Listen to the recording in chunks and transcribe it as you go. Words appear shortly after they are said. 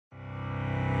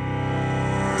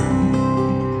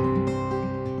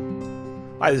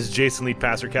Hi, this is Jason, lead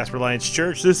pastor, Casper Alliance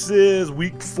Church. This is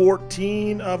week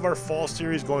 14 of our fall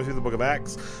series going through the book of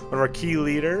Acts. One of our key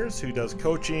leaders who does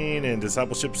coaching and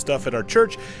discipleship stuff at our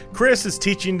church, Chris, is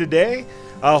teaching today.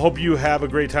 I hope you have a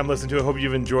great time listening to it. I hope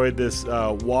you've enjoyed this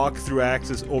walk through Acts,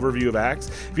 this overview of Acts.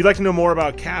 If you'd like to know more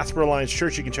about Casper Alliance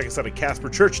Church, you can check us out at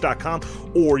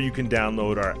casperchurch.com, or you can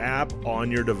download our app on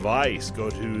your device.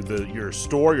 Go to your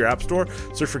store, your app store,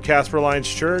 search for Casper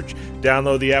Alliance Church,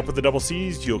 download the app with the double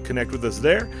C's. You'll connect with us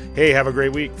there. Hey, have a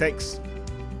great week. Thanks.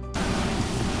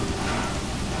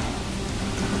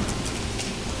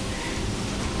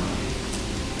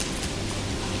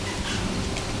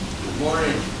 Good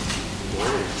morning.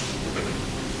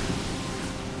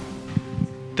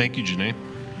 Thank you, Janae.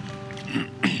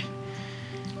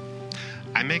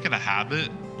 I make it a habit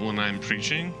when I'm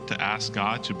preaching to ask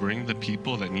God to bring the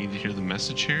people that need to hear the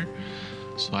message here.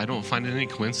 So I don't find it any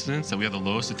coincidence that we have the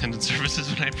lowest attended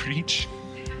services when I preach.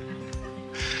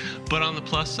 But on the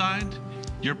plus side,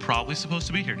 you're probably supposed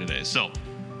to be here today. So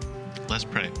let's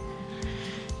pray.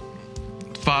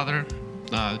 Father,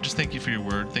 just thank you for your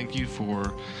word. Thank you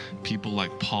for people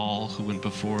like Paul who went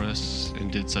before us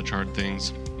and did such hard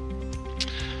things,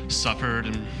 suffered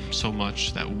and so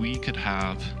much that we could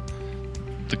have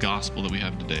the gospel that we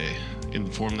have today in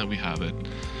the form that we have it.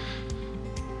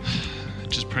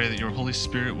 Just pray that your Holy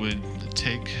Spirit would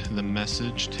take the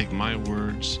message, take my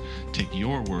words, take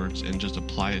your words, and just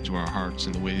apply it to our hearts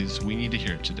in the ways we need to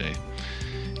hear it today.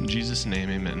 In Jesus' name,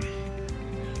 amen.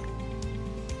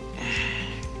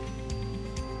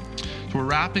 So we're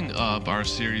wrapping up our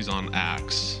series on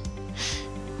Acts.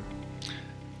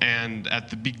 And at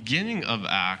the beginning of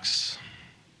Acts,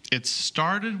 it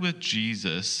started with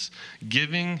Jesus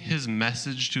giving his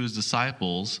message to his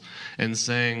disciples and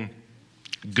saying,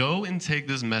 go and take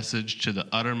this message to the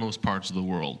uttermost parts of the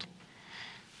world.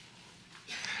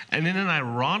 And in an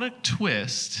ironic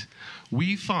twist,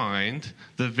 we find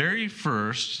the very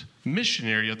first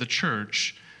missionary of the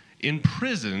church in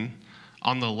prison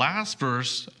on the last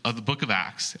verse of the book of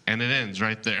Acts, and it ends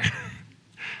right there.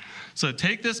 So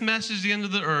take this message to the end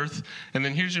of the earth, and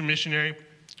then here's your missionary.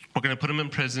 We're going to put him in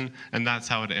prison, and that's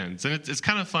how it ends. And it's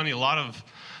kind of funny. A lot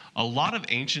of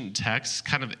ancient texts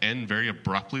kind of end very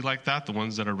abruptly like that, the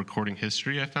ones that are recording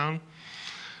history, I found.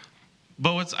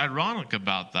 But what's ironic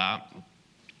about that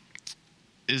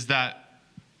is that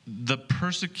the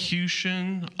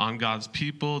persecution on God's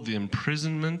people, the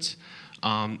imprisonment,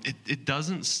 it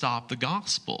doesn't stop the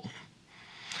gospel.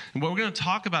 And what we're going to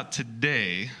talk about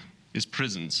today is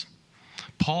prisons.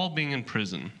 Paul being in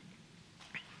prison.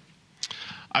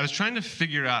 I was trying to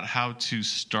figure out how to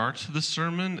start the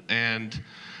sermon, and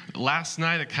last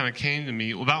night it kind of came to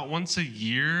me. About once a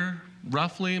year,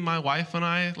 roughly, my wife and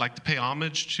I like to pay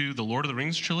homage to the Lord of the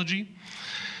Rings trilogy.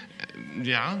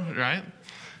 Yeah, right?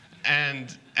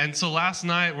 And so last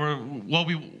night,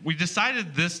 we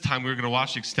decided this time we were going to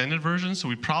watch the extended version, so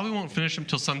we probably won't finish them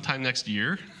until sometime next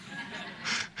year.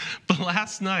 But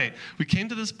last night, we came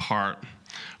to this part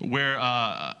where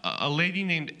a lady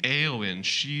named Eowyn,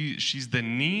 she's the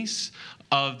niece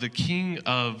of the king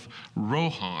of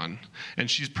Rohan,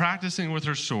 and she's practicing with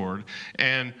her sword,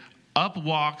 and up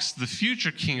walks the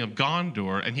future king of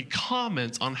Gondor, and he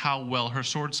comments on how well her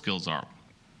sword skills are.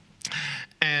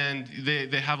 And they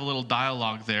have a little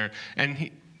dialogue there, and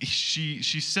she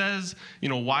says,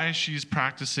 why she's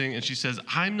practicing, and she says,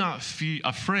 I'm not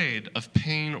afraid of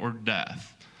pain or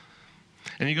death.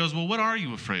 And he goes, well, what are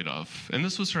you afraid of? And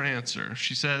this was her answer.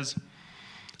 She says,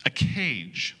 a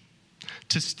cage,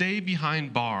 to stay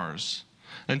behind bars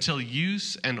until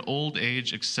use and old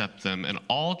age accept them, and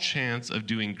all chance of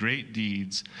doing great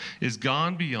deeds is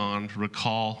gone beyond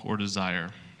recall or desire.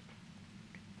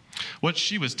 What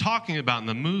she was talking about in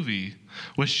the movie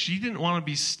was she didn't want to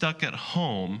be stuck at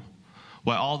home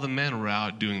while all the men were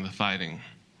out doing the fighting.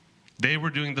 They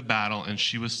were doing the battle, and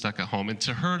she was stuck at home. And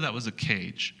to her, that was a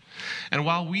cage. And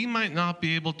while we might not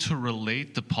be able to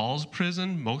relate to Paul's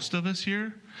prison, most of us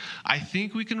here, I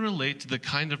think we can relate to the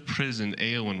kind of prison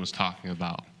Eowyn was talking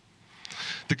about.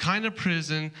 The kind of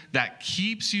prison that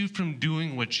keeps you from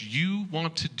doing what you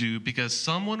want to do because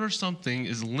someone or something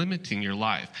is limiting your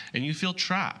life, and you feel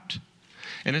trapped.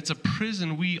 And it's a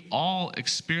prison we all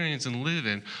experience and live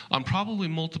in on probably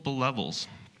multiple levels.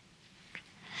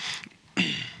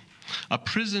 A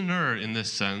prisoner, in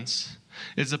this sense,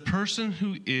 is a person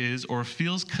who is or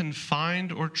feels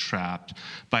confined or trapped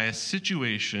by a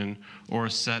situation or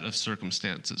a set of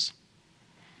circumstances.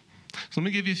 So let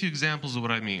me give you a few examples of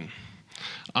what I mean.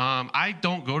 I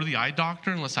don't go to the eye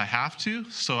doctor unless I have to,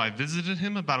 so I visited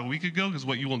him about a week ago, because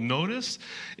what you will notice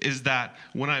is that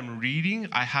when I'm reading,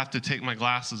 I have to take my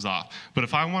glasses off. But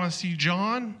if I want to see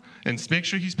John and make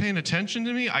sure he's paying attention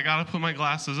to me, I got to put my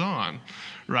glasses on,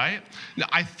 right? Now,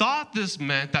 I thought this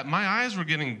meant that my eyes were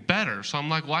getting better, so I'm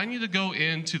like, well, I need to go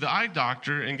into the eye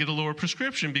doctor and get a lower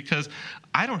prescription because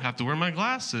I don't have to wear my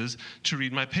glasses to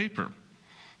read my paper.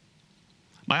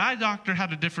 My eye doctor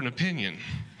had a different opinion.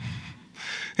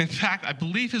 In fact, I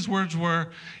believe his words were,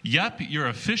 "Yep, you're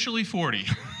officially 40.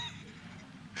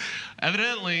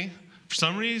 Evidently, for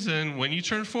some reason, when you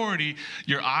turn 40,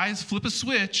 your eyes flip a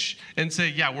switch and say,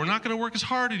 yeah, we're not going to work as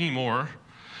hard anymore.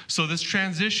 So this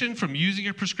transition from using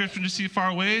your prescription to see far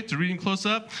away to reading close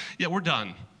up, yeah, we're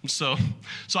done. So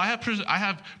I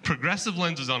have progressive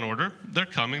lenses on order. They're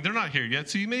coming. They're not here yet,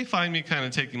 so you may find me kind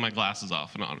of taking my glasses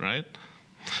off and on, right?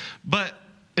 But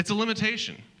it's a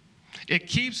limitation. It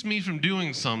keeps me from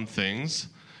doing some things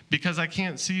because I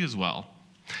can't see as well.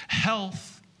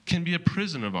 Health can be a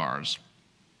prison of ours.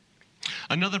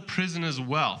 Another prison is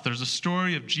wealth. There's a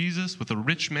story of Jesus with a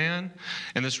rich man,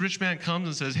 and this rich man comes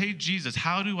and says, hey, Jesus,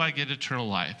 how do I get eternal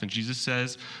life? And Jesus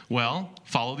says, well,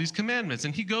 follow these commandments.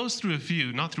 And he goes through a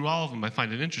few, not through all of them. I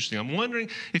find it interesting. I'm wondering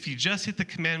if he just hit the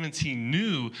commandments he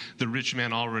knew the rich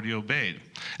man already obeyed.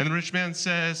 And the rich man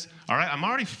says, all right, I'm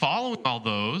already following all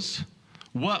those.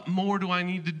 What more do I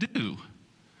need to do?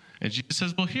 And Jesus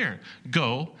says, well, here,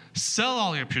 go, sell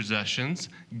all your possessions,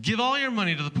 give all your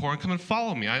money to the poor, and come and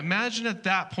follow me. I imagine at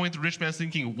that point the rich man's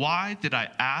thinking, why did I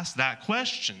ask that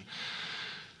question?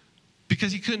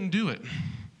 Because he couldn't do it.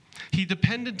 He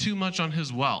depended too much on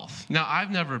his wealth. Now,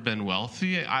 I've never been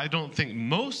wealthy. I don't think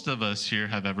most of us here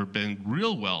have ever been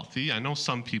real wealthy. I know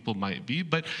some people might be.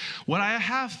 But what I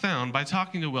have found by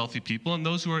talking to wealthy people and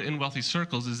those who are in wealthy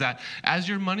circles is that as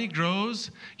your money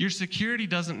grows, your security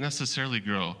doesn't necessarily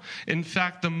grow. In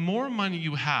fact, the more money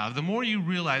you have, the more you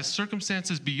realize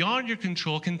circumstances beyond your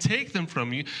control can take them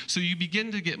from you. So you begin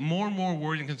to get more and more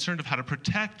worried and concerned of how to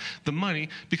protect the money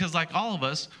because, like all of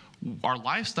us, our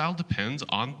lifestyle depends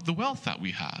on the wealth that we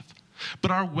have.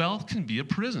 But our wealth can be a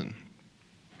prison.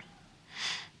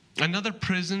 Another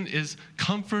prison is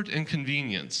comfort and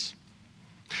convenience.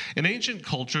 In ancient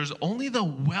cultures, only the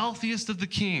wealthiest of the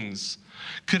kings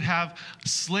could have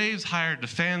slaves hired to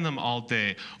fan them all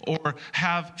day, or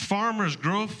have farmers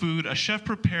grow food, a chef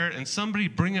prepare it, and somebody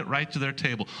bring it right to their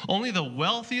table. Only the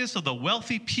wealthiest of the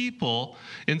wealthy people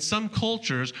in some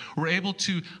cultures were able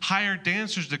to hire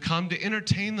dancers to come to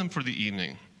entertain them for the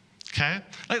evening. Okay?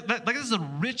 Like this is the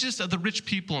richest of the rich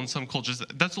people in some cultures.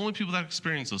 That's the only people that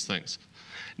experience those things.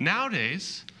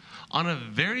 Nowadays, on a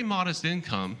very modest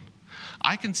income,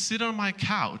 I can sit on my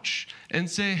couch and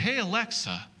say, hey,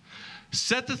 Alexa,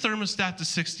 set the thermostat to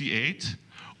 68,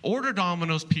 order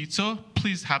Domino's pizza,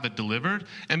 please have it delivered,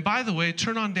 and by the way,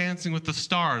 turn on Dancing with the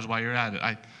Stars while you're at it.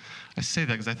 I say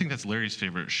that because I think that's Larry's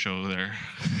favorite show there.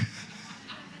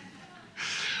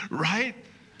 Right?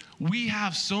 We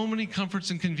have so many comforts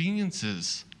and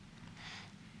conveniences.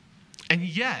 And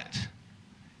yet,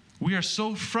 we are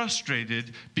so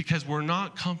frustrated because we're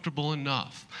not comfortable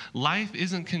enough. Life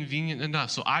isn't convenient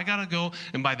enough. So I got to go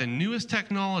and buy the newest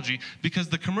technology because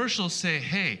the commercials say,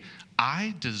 hey,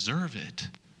 I deserve it.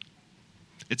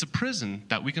 It's a prison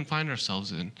that we can find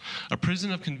ourselves in, a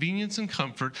prison of convenience and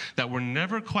comfort that we're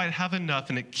never quite have enough,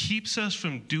 and it keeps us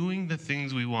from doing the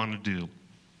things we want to do.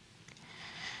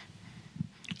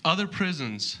 Other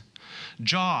prisons,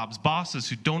 jobs, bosses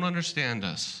who don't understand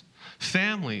us,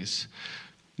 families,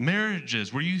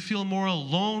 marriages where you feel more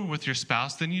alone with your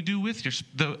spouse than you do with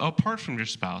apart from your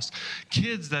spouse.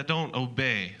 Kids that don't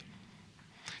obey.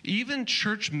 Even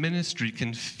church ministry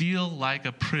can feel like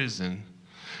a prison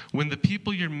when the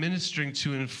people you're ministering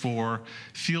to and for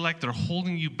feel like they're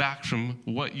holding you back from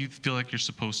what you feel like you're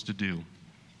supposed to do.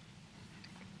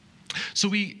 So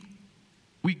we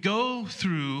go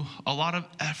through a lot of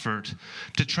effort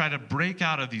to try to break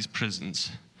out of these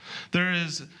prisons. There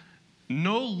is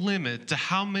no limit to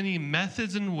how many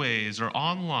methods and ways are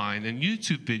online and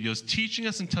YouTube videos teaching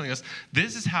us and telling us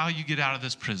this is how you get out of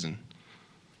this prison.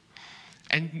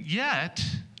 And yet,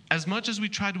 as much as we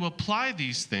try to apply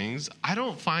these things, I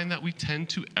don't find that we tend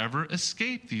to ever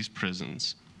escape these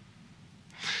prisons.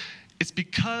 It's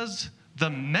because the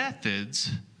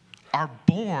methods are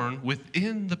born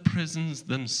within the prisons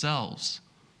themselves.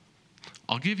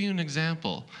 I'll give you an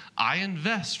example. I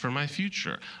invest for my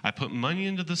future. I put money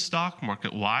into the stock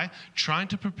market. Why? Trying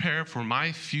to prepare for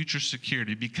my future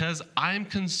security because I'm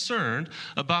concerned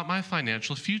about my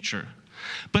financial future.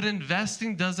 But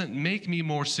investing doesn't make me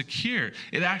more secure.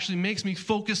 It actually makes me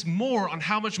focus more on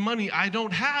how much money I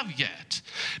don't have yet.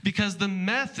 Because the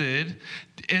method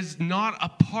is not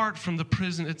apart from the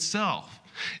prison itself.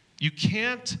 You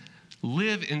can't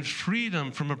live in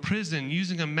freedom from a prison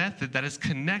using a method that is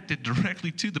connected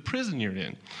directly to the prison you're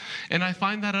in. And I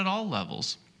find that at all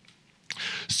levels.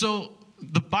 So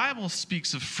the Bible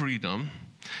speaks of freedom,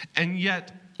 and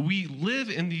yet we live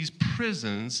in these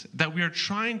prisons that we are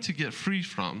trying to get free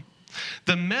from.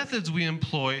 The methods we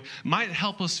employ might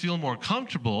help us feel more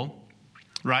comfortable,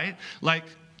 right? Like,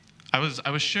 I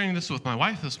was sharing this with my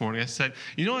wife this morning. I said,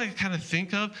 you know what I kind of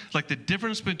think of? Like the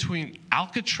difference between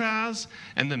Alcatraz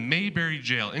and the Mayberry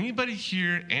jail. Anybody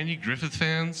here Andy Griffith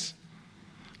fans?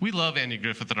 We love Andy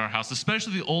Griffith at our house,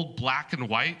 especially the old black and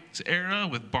white era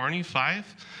with Barney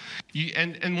Fife.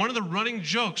 And one of the running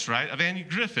jokes, right, of Andy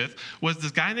Griffith was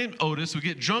this guy named Otis would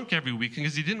get drunk every weekend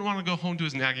because he didn't want to go home to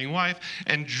his nagging wife,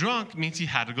 and drunk means he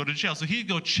had to go to jail. So he'd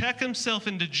go check himself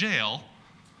into jail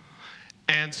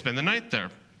and spend the night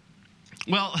there.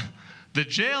 Well, the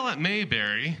jail at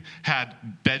Mayberry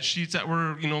had bed sheets that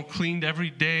were, cleaned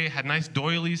every day, had nice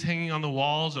doilies hanging on the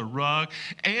walls, a rug,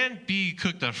 and B,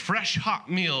 cooked a fresh hot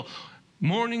meal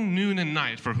morning, noon, and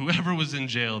night for whoever was in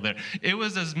jail there. It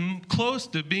was as close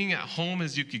to being at home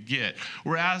as you could get.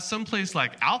 Whereas someplace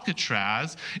like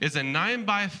Alcatraz is a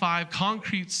 9x5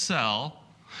 concrete cell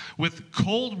with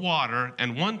cold water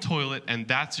and one toilet, and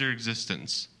that's your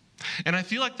existence. And I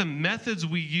feel like the methods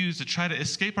we use to try to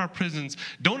escape our prisons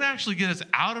don't actually get us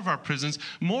out of our prisons.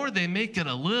 More, they make it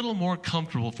a little more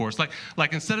comfortable for us.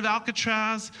 Like instead of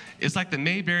Alcatraz, it's like the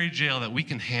Mayberry jail that we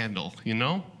can handle,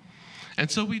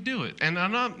 And so we do it. And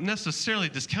I'm not necessarily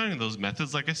discounting those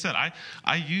methods. Like I said,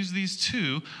 I use these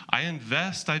too. I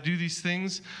invest. I do these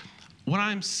things. What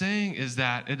I'm saying is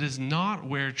that it is not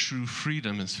where true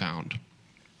freedom is found.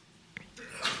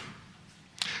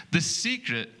 The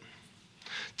secret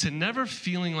to never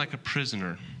feeling like a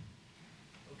prisoner.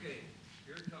 Okay,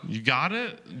 here it comes. You got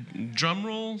it? Drum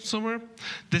roll somewhere?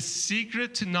 The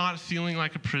secret to not feeling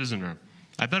like a prisoner.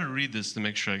 I better read this to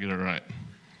make sure I get it right.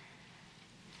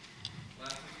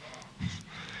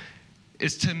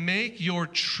 Is to make your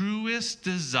truest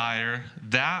desire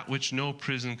that which no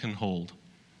prison can hold.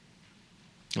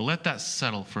 Now let that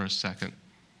settle for a second.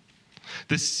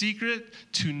 The secret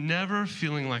to never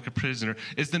feeling like a prisoner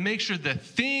is to make sure the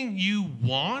thing you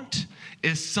want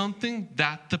is something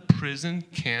that the prison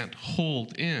can't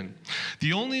hold in.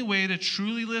 The only way to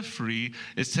truly live free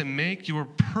is to make your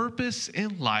purpose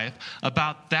in life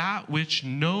about that which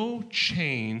no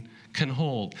chain can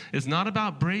hold. It's not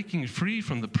about breaking free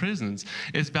from the prisons.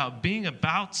 It's about being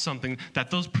about something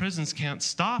that those prisons can't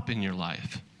stop in your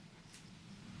life.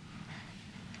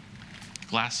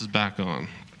 Glasses back on.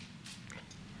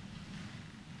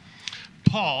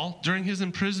 Paul, during his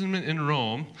imprisonment in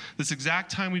Rome, this exact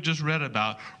time we just read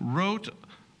about, wrote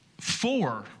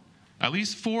at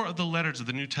least four of the letters of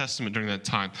the New Testament during that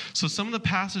time. So some of the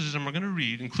passages I'm going to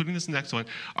read, including this next one,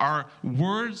 are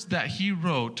words that he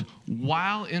wrote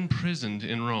while imprisoned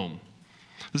in Rome.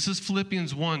 This is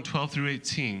Philippians 1, 12 through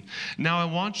 18. Now I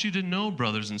want you to know,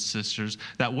 brothers and sisters,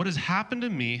 that what has happened to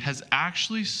me has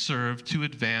actually served to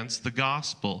advance the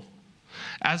gospel.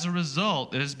 As a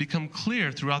result, it has become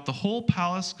clear throughout the whole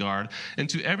palace guard and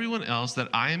to everyone else that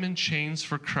I am in chains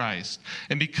for Christ.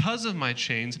 And because of my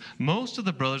chains, most of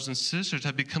the brothers and sisters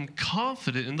have become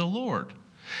confident in the Lord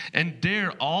and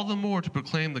dare all the more to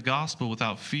proclaim the gospel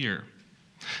without fear.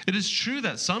 It is true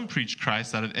that some preach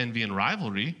Christ out of envy and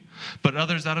rivalry, but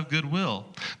others out of goodwill.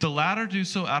 The latter do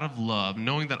so out of love,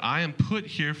 knowing that I am put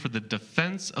here for the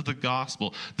defense of the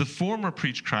gospel. The former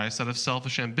preach Christ out of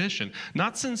selfish ambition,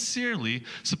 not sincerely,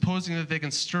 supposing that they can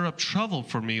stir up trouble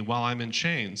for me while I'm in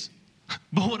chains.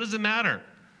 But what does it matter?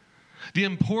 The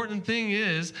important thing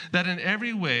is that in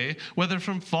every way, whether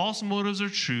from false motives or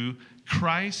true,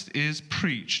 Christ is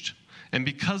preached. And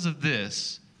because of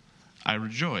this, I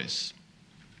rejoice.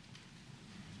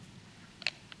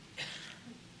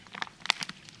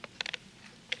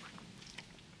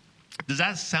 Does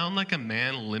that sound like a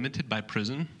man limited by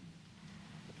prison?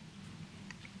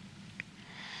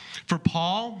 For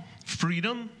Paul,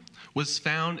 freedom was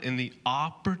found in the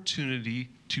opportunity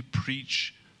to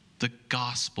preach the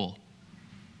gospel.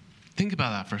 Think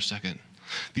about that for a second.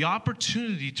 The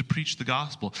opportunity to preach the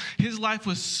gospel. His life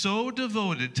was so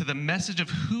devoted to the message of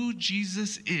who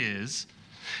Jesus is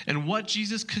and what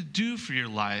Jesus could do for your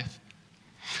life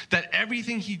that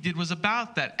everything he did was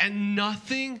about that, and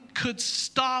nothing could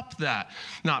stop that.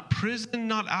 Not prison,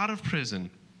 not out of prison.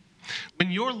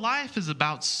 When your life is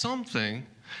about something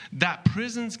that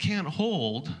prisons can't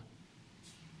hold,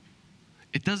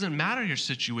 It doesn't matter your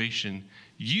situation.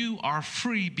 You are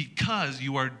free because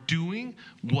you are doing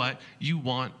what you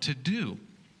want to do.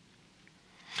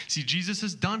 See, Jesus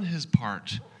has done his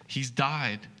part. He's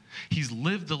died. He's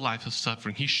lived the life of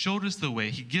suffering. He showed us the way.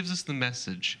 He gives us the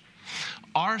message.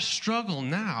 Our struggle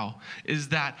now is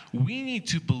that we need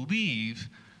to believe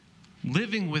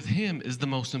living with him is the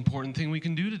most important thing we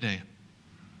can do today.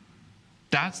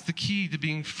 That's the key to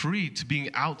being free, to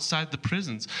being outside the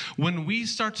prisons. When we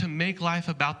start to make life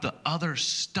about the other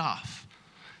stuff,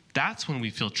 that's when we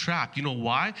feel trapped. You know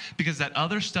why? Because that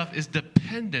other stuff is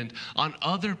dependent on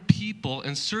other people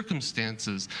and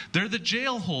circumstances. They're the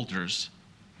jail holders.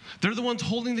 They're the ones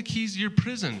holding the keys to your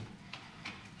prison.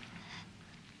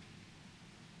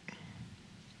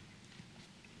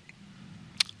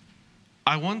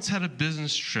 I once had a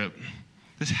business trip.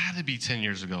 This had to be 10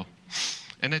 years ago.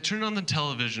 And I turned on the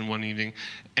television one evening,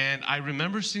 and I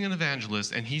remember seeing an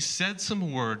evangelist, and he said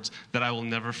some words that I will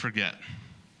never forget.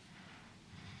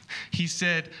 He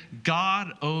said,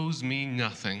 "God owes me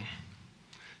nothing."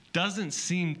 Doesn't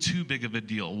seem too big of a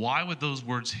deal. Why would those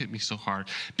words hit me so hard?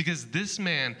 Because this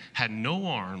man had no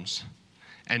arms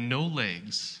and no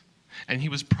legs, and he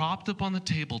was propped up on the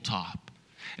tabletop,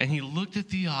 and he looked at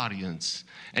the audience,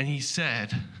 and he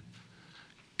said,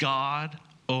 "God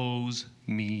owes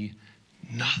me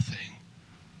nothing."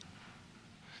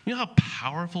 You know how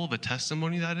powerful of a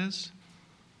testimony that is?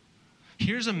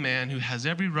 Here's a man who has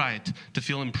every right to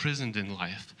feel imprisoned in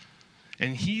life,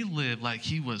 and he lived like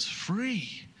he was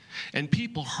free. And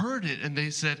people heard it, and they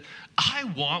said, "I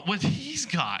want what he's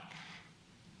got."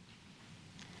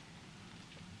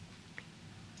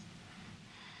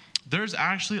 There's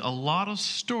actually a lot of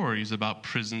stories about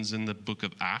prisons in the book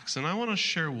of Acts, and I want to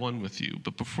share one with you.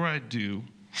 But before I do,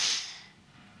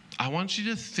 I want you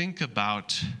to think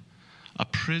about a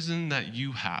prison that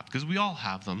you have, because we all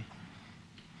have them.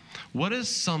 What is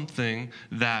something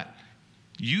that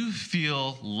you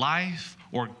feel life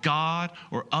or God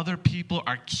or other people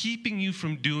are keeping you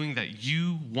from doing that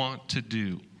you want to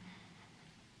do?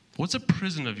 What's a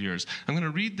prison of yours? I'm going to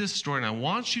read this story, and I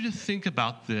want you to think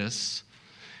about this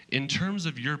in terms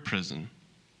of your prison.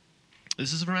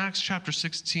 This is from Acts chapter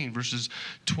 16, verses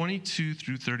 22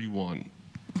 through 31.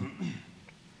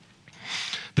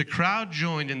 The crowd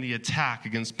joined in the attack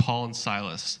against Paul and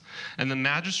Silas, and the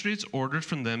magistrates ordered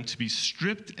from them to be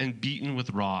stripped and beaten with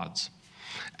rods.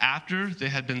 After they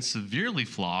had been severely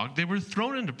flogged, they were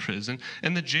thrown into prison,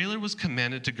 and the jailer was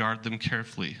commanded to guard them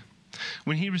carefully.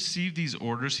 When he received these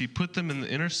orders, he put them in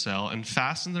the inner cell and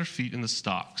fastened their feet in the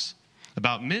stocks.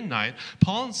 About midnight,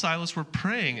 Paul and Silas were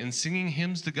praying and singing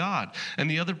hymns to God, and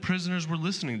the other prisoners were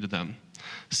listening to them.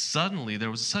 Suddenly,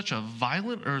 there was such a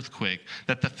violent earthquake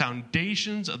that the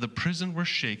foundations of the prison were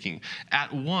shaking.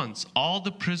 At once, all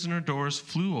the prisoner doors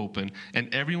flew open,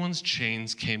 and everyone's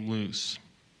chains came loose.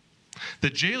 The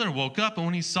jailer woke up, and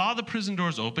when he saw the prison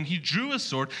doors open, he drew a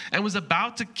sword and was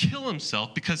about to kill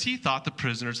himself because he thought the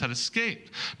prisoners had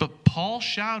escaped. But Paul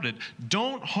shouted,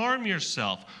 "Don't harm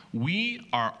yourself. We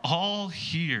are all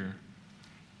here."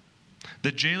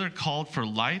 The jailer called for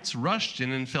lights, rushed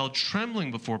in, and fell trembling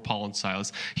before Paul and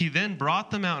Silas. He then brought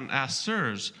them out and asked,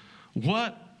 "Sirs,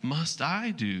 what must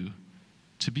I do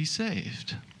to be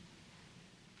saved?"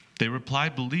 They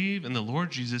replied, "Believe in the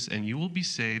Lord Jesus, and you will be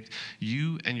saved,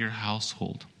 you and your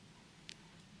household."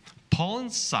 Paul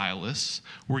and Silas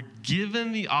were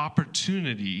given the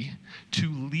opportunity to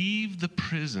leave the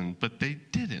prison, but they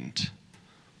didn't.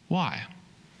 Why?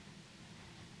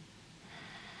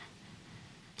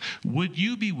 Would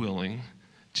you be willing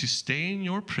to stay in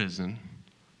your prison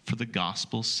for the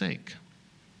gospel's sake?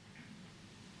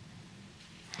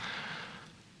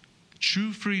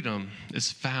 True freedom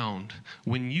is found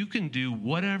when you can do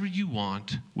whatever you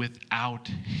want without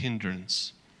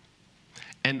hindrance.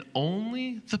 And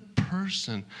only the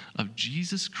person of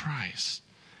Jesus Christ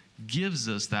gives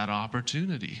us that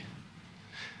opportunity.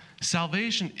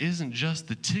 Salvation isn't just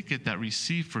the ticket that we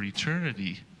receive for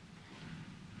eternity.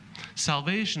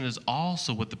 Salvation is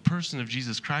also what the person of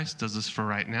Jesus Christ does us for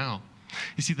right now.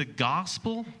 You see, the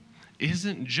gospel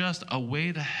isn't just a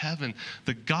way to heaven.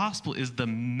 The gospel is the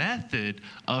method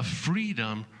of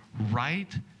freedom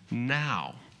right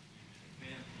now.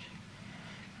 Amen.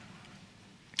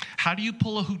 How do you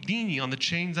pull a Houdini on the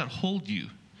chains that hold you?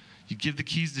 You give the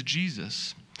keys to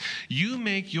Jesus. You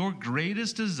make your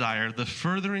greatest desire the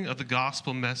furthering of the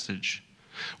gospel message.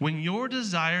 When your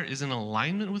desire is in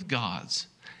alignment with God's,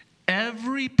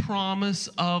 every promise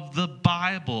of the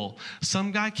Bible,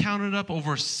 some guy counted up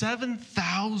over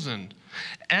 7,000.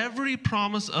 Every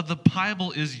promise of the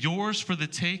Bible is yours for the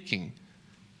taking.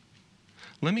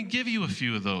 Let me give you a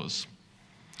few of those.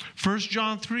 1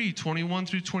 John 3, 21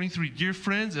 through 23. Dear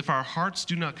friends, if our hearts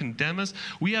do not condemn us,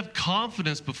 we have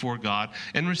confidence before God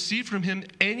and receive from him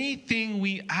anything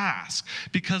we ask,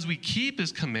 because we keep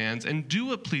his commands and do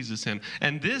what pleases him.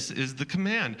 And this is the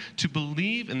command, to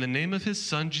believe in the name of his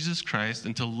Son, Jesus Christ,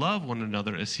 and to love one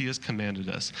another as he has commanded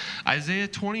us. Isaiah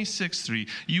 26, 3.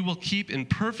 You will keep in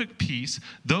perfect peace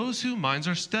those whose minds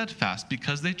are steadfast,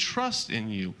 because they trust in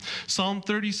you. Psalm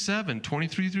 37,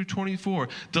 23 through 24.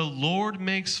 The Lord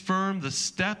makes firm the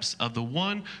steps of the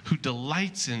one who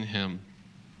delights in him.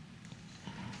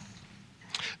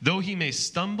 Though he may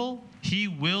stumble, he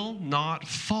will not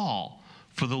fall,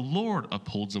 for the Lord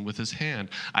upholds him with his hand.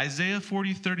 Isaiah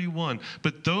 40, 31.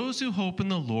 But those who hope in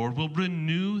the Lord will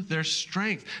renew their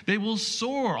strength. They will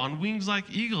soar on wings like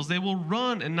eagles. They will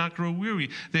run and not grow weary.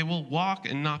 They will walk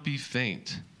and not be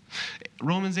faint.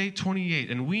 Romans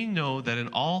 8:28, and we know that in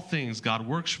all things God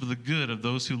works for the good of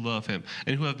those who love him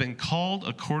and who have been called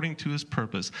according to his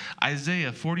purpose.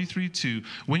 Isaiah 43:2,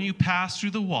 when you pass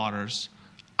through the waters,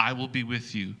 I will be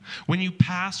with you. When you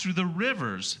pass through the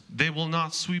rivers, they will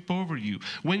not sweep over you.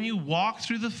 When you walk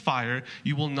through the fire,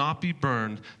 you will not be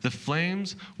burned. The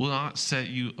flames will not set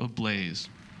you ablaze.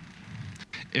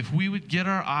 If we would get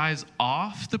our eyes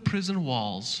off the prison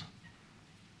walls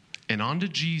and onto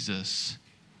Jesus,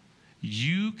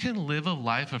 you can live a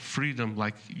life of freedom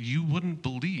like you wouldn't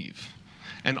believe.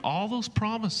 And all those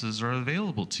promises are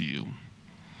available to you.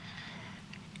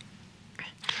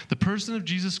 The person of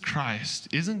Jesus Christ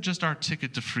isn't just our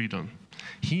ticket to freedom.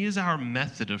 He is our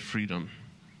method of freedom.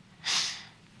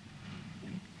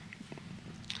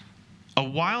 A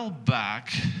while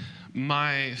back,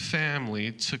 my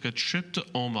family took a trip to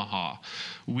Omaha.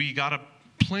 We got a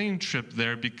plane trip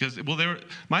there because,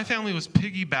 my family was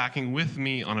piggybacking with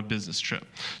me on a business trip.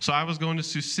 So I was going to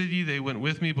Sioux City. They went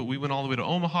with me, but we went all the way to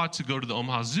Omaha to go to the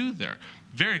Omaha Zoo there.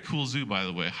 Very cool zoo, by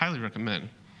the way. Highly recommend.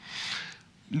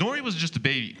 Nori was just a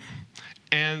baby.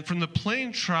 And from the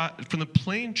plane trip,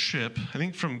 I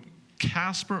think from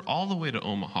Casper all the way to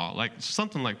Omaha, like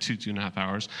something like 2.5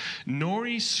 hours,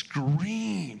 Nori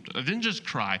screamed. I didn't just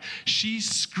cry. She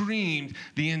screamed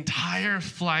the entire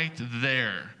flight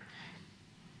there.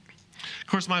 Of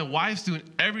course, my wife's doing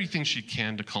everything she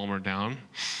can to calm her down.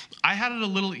 I had it a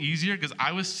little easier because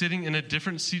I was sitting in a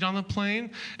different seat on the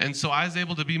plane, and so I was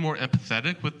able to be more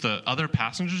empathetic with the other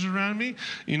passengers around me.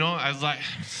 You know, I was like,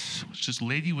 this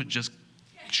lady would just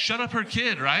shut up her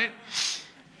kid, right?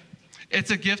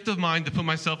 It's a gift of mine to put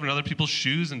myself in other people's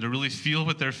shoes and to really feel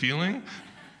what they're feeling.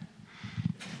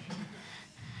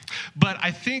 But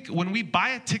I think when we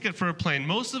buy a ticket for a plane,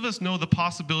 most of us know the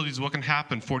possibilities of what can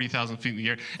happen 40,000 feet in the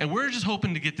air, and we're just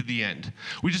hoping to get to the end.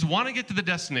 We just want to get to the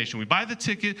destination. We buy the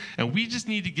ticket, and we just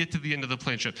need to get to the end of the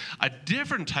plane trip. A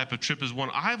different type of trip is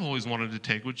one I've always wanted to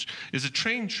take, which is a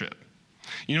train trip.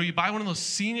 You know, you buy one of those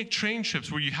scenic train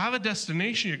trips where you have a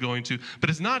destination you're going to, but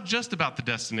it's not just about the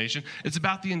destination, it's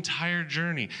about the entire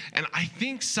journey. And I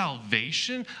think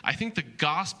salvation, I think the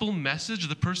gospel message of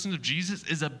the person of Jesus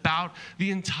is about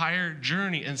the entire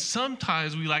journey. And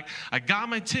sometimes I got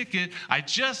my ticket, I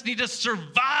just need to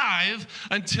survive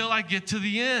until I get to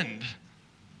the end.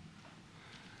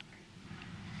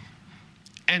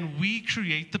 And we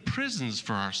create the prisons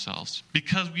for ourselves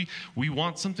because we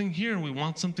want something here and we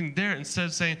want something there, instead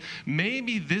of saying,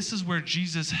 maybe this is where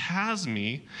Jesus has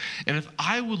me, and if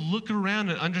I would look around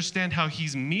and understand how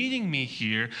he's meeting me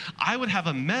here, I would have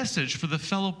a message for the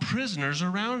fellow prisoners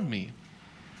around me.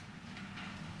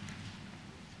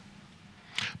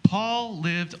 Paul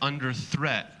lived under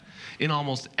threat in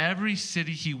almost every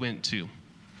city he went to.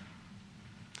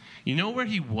 You know where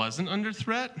he wasn't under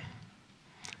threat?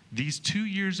 These 2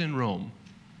 years in Rome.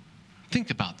 Think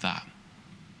about that.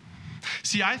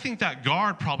 See, I think that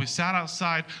guard probably sat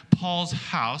outside Paul's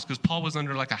house, because Paul was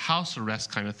under like a house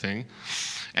arrest kind of thing,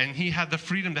 and he had the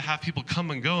freedom to have people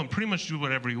come and go and pretty much do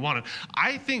whatever he wanted.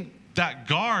 I think that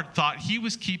guard thought he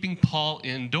was keeping Paul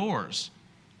indoors.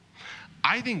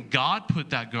 I think God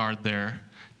put that guard there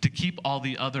to keep all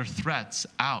the other threats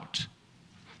out.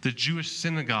 The Jewish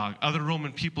synagogue, other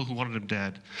Roman people who wanted him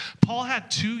dead. Paul had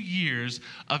 2 years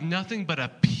of nothing but a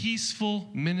peaceful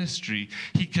ministry.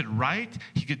 He could write,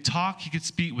 he could talk, he could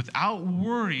speak without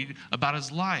worried about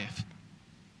his life.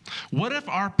 What if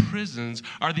our prisons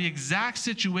are the exact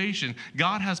situation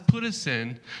God has put us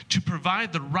in to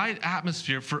provide the right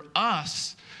atmosphere for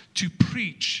us to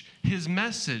preach his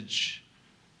message?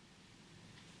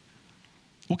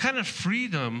 What kind of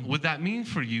freedom would that mean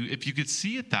for you if you could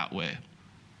see it that way?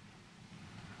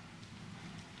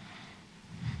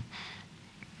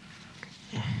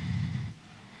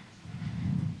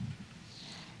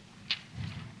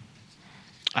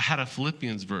 I had a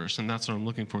Philippians verse, and that's what I'm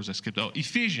looking for as I skipped.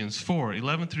 Ephesians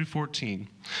 4:11 through 14.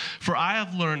 For I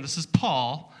have learned, this is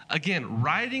Paul, again,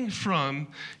 writing from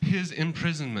his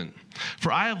imprisonment.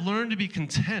 For I have learned to be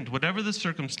content, whatever the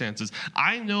circumstances.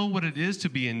 I know what it is to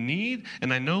be in need,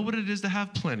 and I know what it is to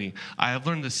have plenty. I have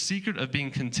learned the secret of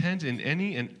being content in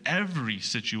any and every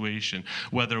situation,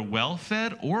 whether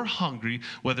well-fed or hungry,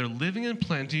 whether living in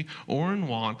plenty or in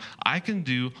want. I can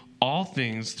do all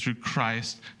things through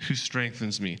Christ who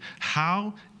strengthens me.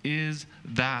 How is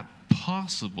that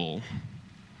possible?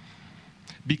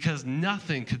 Because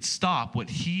nothing could stop what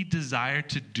he desired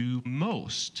to do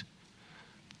most: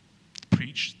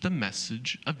 preach the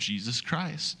message of Jesus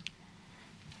Christ.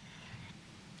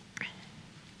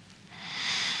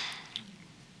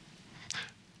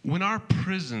 When our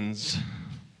prisons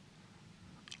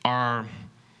are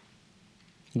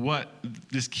what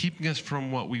is keeping us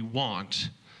from what we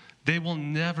want, they will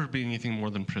never be anything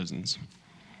more than prisons.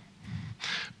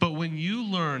 But when you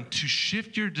learn to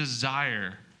shift your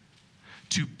desire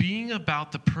to being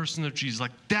about the person of Jesus,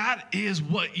 like that is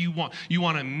what you want. You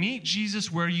want to meet Jesus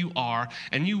where you are,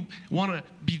 and you want to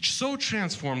be so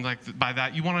transformed by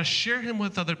that. You want to share him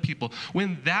with other people.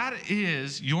 When that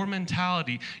is your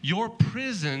mentality, your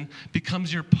prison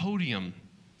becomes your podium.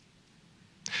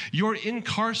 Your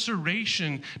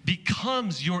incarceration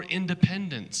becomes your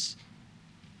independence.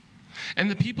 And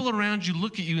the people around you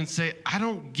look at you and say, I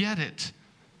don't get it,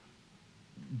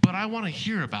 but I want to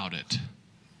hear about it.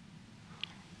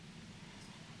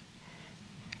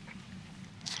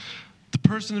 The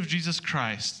person of Jesus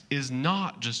Christ is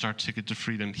not just our ticket to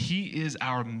freedom. He is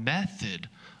our method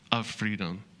of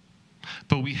freedom.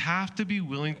 But we have to be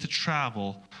willing to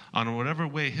travel on whatever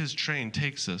way his train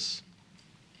takes us.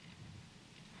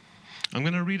 I'm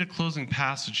going to read a closing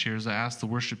passage here as I ask the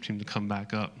worship team to come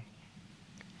back up.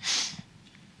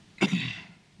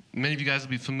 Many of you guys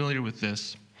will be familiar with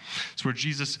this. It's where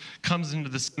Jesus comes into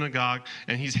the synagogue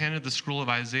and he's handed the scroll of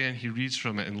Isaiah and he reads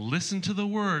from it. And listen to the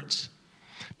words,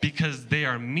 because they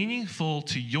are meaningful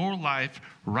to your life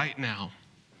right now.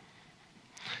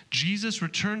 Jesus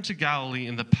returned to Galilee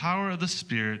in the power of the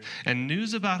Spirit, and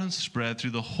news about him spread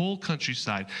through the whole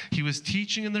countryside. He was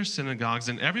teaching in their synagogues,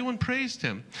 and everyone praised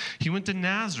him. He went to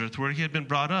Nazareth, where he had been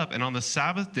brought up, and on the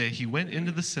Sabbath day he went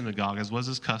into the synagogue, as was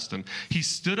his custom. He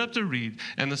stood up to read,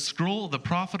 and the scroll of the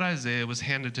prophet Isaiah was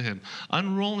handed to him.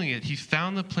 Unrolling it, he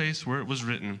found the place where it was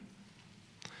written,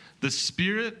 "The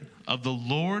Spirit of the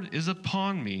Lord is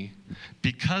upon me,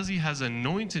 because he has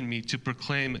anointed me to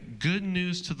proclaim good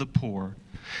news to the poor.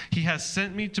 He has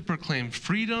sent me to proclaim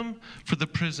freedom for the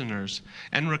prisoners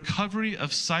and recovery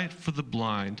of sight for the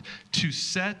blind, to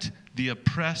set the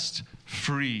oppressed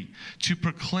free, to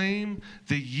proclaim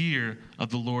the year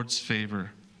of the Lord's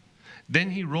favor."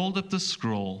 Then he rolled up the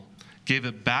scroll, gave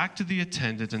it back to the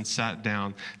attendant, and sat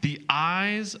down. The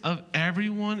eyes of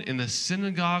everyone in the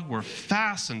synagogue were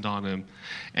fastened on him,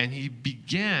 and he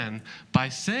began by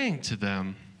saying to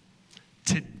them,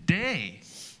 "Today,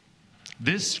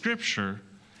 this scripture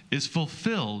is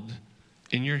fulfilled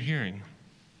in your hearing."